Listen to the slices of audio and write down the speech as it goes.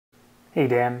Hey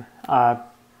Dan,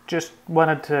 just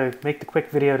wanted to make the quick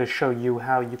video to show you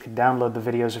how you can download the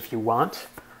videos if you want.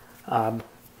 I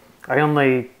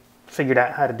only figured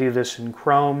out how to do this in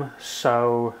Chrome,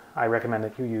 so I recommend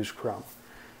that you use Chrome.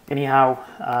 Anyhow,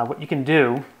 what you can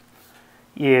do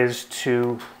is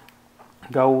to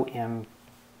go and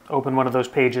open one of those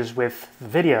pages with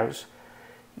the videos,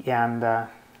 and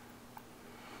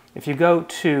if you go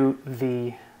to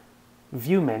the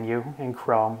View menu in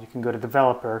Chrome, you can go to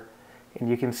Developer, and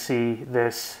you can see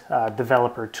this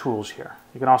Developer Tools here.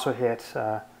 You can also hit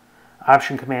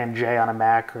Option Command J on a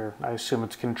Mac, or I assume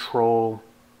it's Control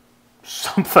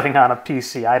something on a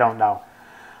PC, I don't know.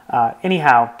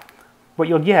 Anyhow, what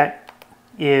you'll get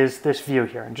is this view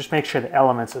here, and just make sure the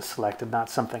Elements is selected, not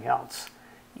something else.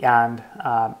 And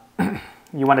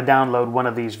you want to download one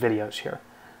of these videos here.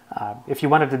 If you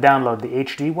wanted to download the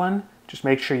HD one, just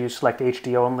make sure you select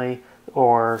HD only,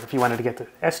 or if you wanted to get the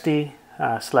SD,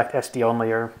 select SD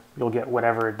only, or you'll get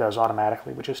whatever it does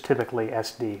automatically, which is typically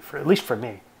SD, at least for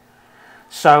me.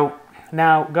 So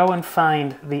now go and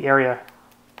find the area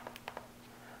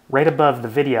right above the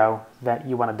video that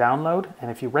you want to download,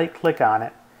 and if you right-click on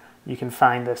it, you can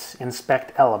find this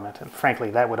Inspect Element, and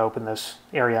frankly, that would open this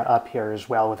area up here as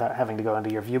well without having to go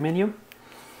into your View menu.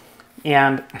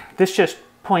 And this just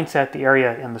points at the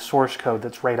area in the source code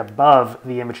that's right above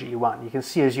the image that you want. You can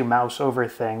see as you mouse over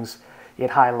things,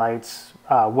 it highlights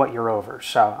what you're over.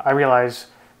 So I realize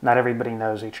not everybody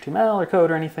knows HTML or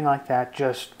code or anything like that.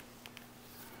 Just,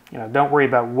 don't worry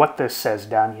about what this says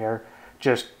down here.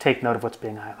 Just take note of what's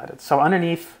being highlighted. So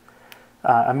underneath,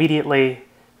 immediately,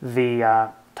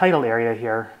 the title area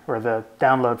here, or the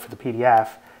download for the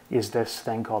PDF, is this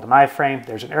thing called an iframe.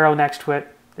 There's an arrow next to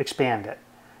it. Expand it.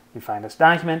 You find this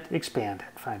document, expand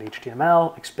it. Find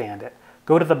HTML, expand it.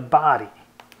 Go to the body.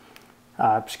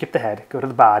 Skip the head. Go to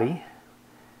the body.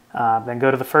 Then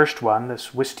go to the first one, this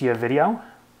Wistia video,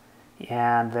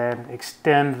 and then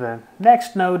extend the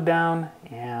next node down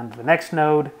and the next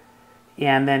node,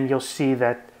 and then you'll see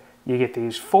that you get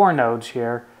these 4 nodes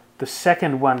here. The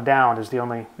second one down is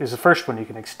the first one you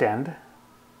can extend,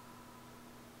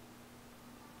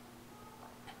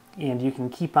 and you can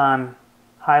keep on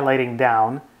highlighting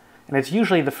down, and it's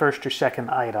usually the first or second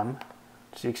item.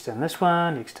 So you extend this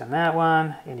one, you extend that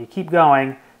one, and you keep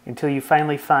going until you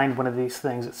finally find one of these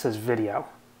things that says video.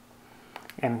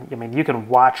 And I mean, you can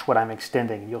watch what I'm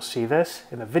extending. You'll see this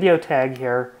in the video tag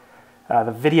here.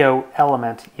 The video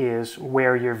element is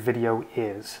where your video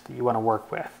is that you want to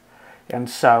work with. And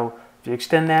so if you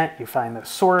extend that, you find the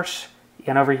source,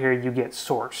 and over here you get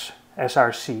source.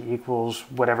 src equals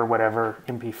whatever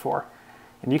MP4.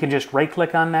 And you can just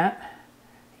right-click on that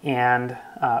and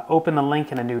open the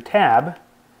link in a new tab,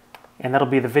 and that'll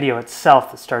be the video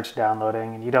itself that starts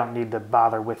downloading, and you don't need to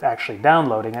bother with actually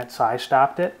downloading it, so I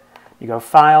stopped it. You go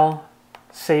File,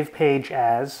 Save Page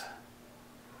As,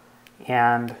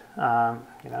 and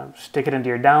stick it into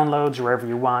your downloads wherever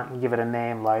you want, and give it a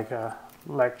name like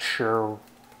Lecture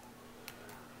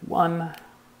 1,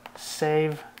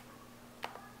 Save,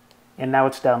 and now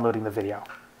it's downloading the video.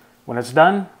 When it's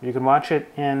done, you can watch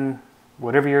it in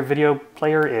whatever your video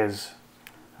player is.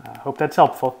 Hope that's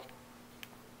helpful.